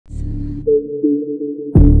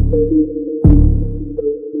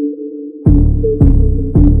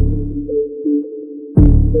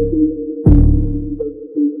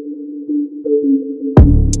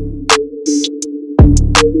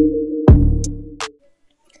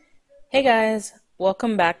Hey guys,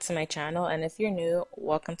 welcome back to my channel, and if you're new,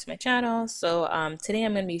 welcome to my channel. Today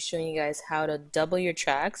I'm going to be showing you guys how to double your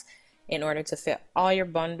tracks in order to fit all your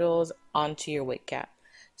bundles onto your wig cap.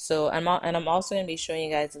 I'm also going to be showing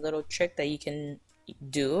you guys a little trick that you can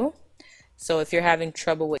do. So if you're having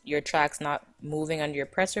trouble with your tracks not moving under your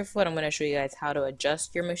presser foot, I'm going to show you guys how to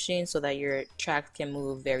adjust your machine so that your tracks can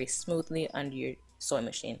move very smoothly under your sewing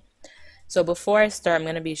machine. So before I start, I'm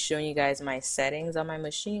going to be showing you guys my settings on my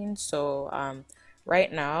machine. Right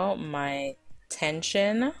now, my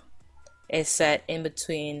tension is set in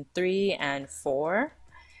between 3 and 4,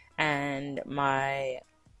 and my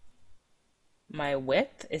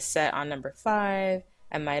width is set on number 5,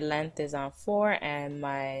 and my length is on 4, and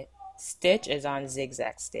my stitch is on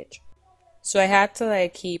zigzag stitch. So I had to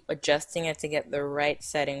keep adjusting it to get the right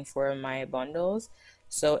setting for my bundles.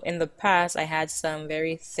 So in the past, I had some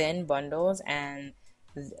very thin bundles, and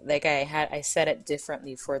I set it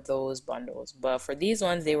differently for those bundles. But for these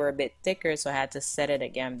ones, they were a bit thicker, so I had to set it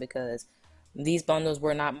again because these bundles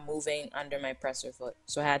were not moving under my presser foot.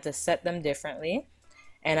 So I had to set them differently.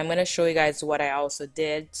 And I'm going to show you guys what I also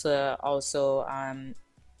did to also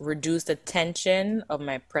reduce the tension of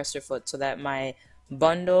my presser foot so that my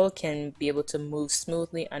bundle can be able to move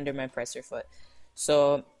smoothly under my presser foot.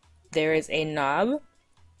 So there is a knob.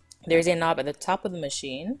 There's a knob at the top of the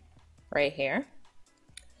machine right here.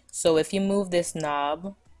 So if you move this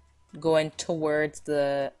knob going towards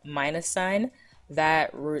the minus sign,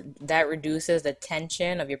 that reduces the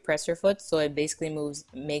tension of your presser foot. So it basically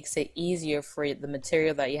makes it easier for the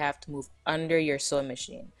material that you have to move under your sewing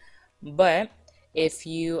machine. But if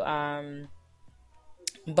you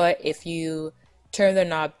turn the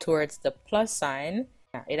knob towards the plus sign,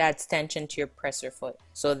 it adds tension to your presser foot.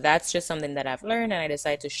 So that's just something that I've learned, and I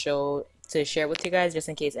decided to share with you guys just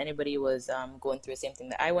in case anybody was going through the same thing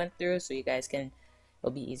that I went through, so you guys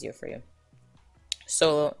it'll be easier for you.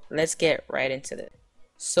 So let's get right into this.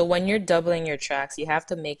 So when you're doubling your tracks, you have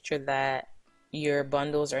to make sure that your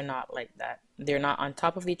bundles are not like that. They're not on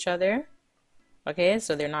top of each other. Okay,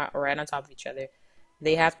 so they're not right on top of each other.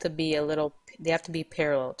 They have to be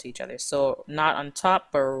parallel to each other. So not on top,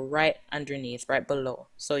 but right underneath, right below.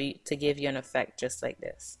 So to give you an effect just like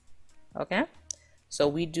this. Okay? So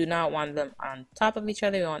we do not want them on top of each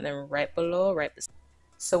other. We want them right below, right beside.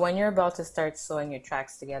 So when you're about to start sewing your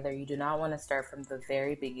tracks together, you do not want to start from the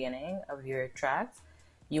very beginning of your tracks.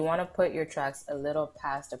 You want to put your tracks a little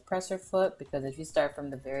past the presser foot, because if you start from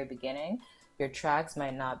the very beginning, your tracks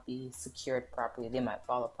might not be secured properly. They might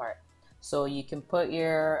fall apart. So you can put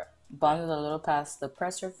your bundle a little past the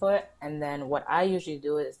presser foot, and then what I usually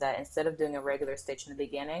do is that instead of doing a regular stitch in the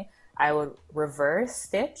beginning, I would reverse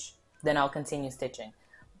stitch, then I'll continue stitching.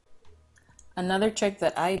 Another trick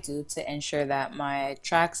that I do to ensure that my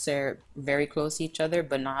tracks are very close to each other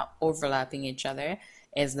but not overlapping each other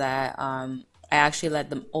is that I actually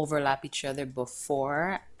let them overlap each other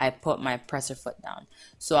before I put my presser foot down.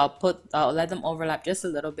 So I'll let them overlap just a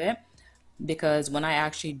little bit, because when I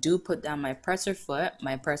actually do put down my presser foot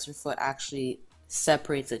actually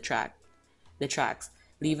separates the tracks,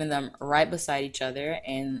 leaving them right beside each other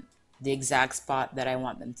in the exact spot that I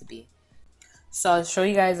want them to be. So I'll show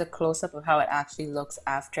you guys a close-up of how it actually looks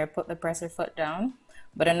after I put the presser foot down.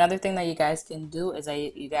 But another thing that you guys can do is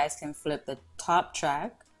you guys can flip the top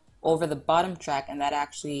track over the bottom track, and that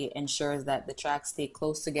actually ensures that the tracks stay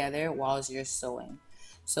close together while you're sewing.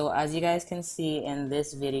 So as you guys can see in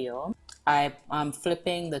this video, I'm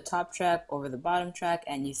flipping the top track over the bottom track,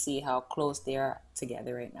 and you see how close they are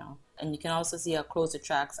together right now. And you can also see how close the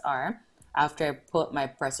tracks are after I put my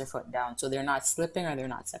presser foot down, so they're not slipping or they're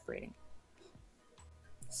not separating.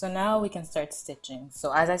 So now we can start stitching.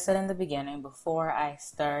 So as I said in the beginning, before I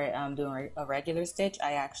start doing a regular stitch,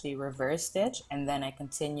 I actually reverse stitch, and then I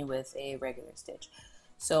continue with a regular stitch.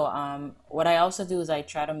 So what I also do is I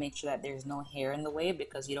try to make sure that there's no hair in the way,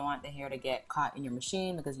 because you don't want the hair to get caught in your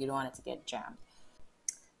machine, because you don't want it to get jammed.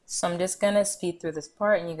 So I'm just gonna speed through this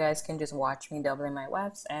part, and you guys can just watch me doubling my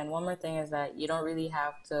wefts. And one more thing is that you don't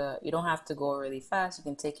have to go really fast. You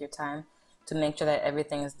can take your time to make sure that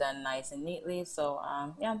everything is done nice and neatly. So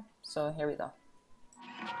yeah, so here we go.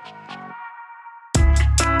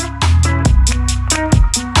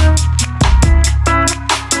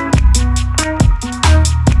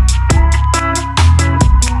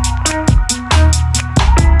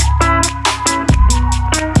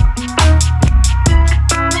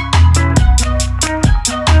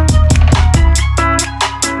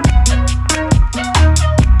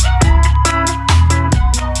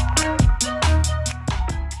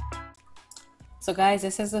 So guys,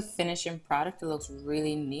 this is the finishing product. It looks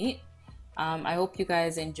really neat. I hope you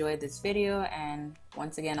guys enjoyed this video, and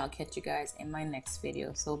once again, I'll catch you guys in my next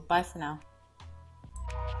video. So bye for now.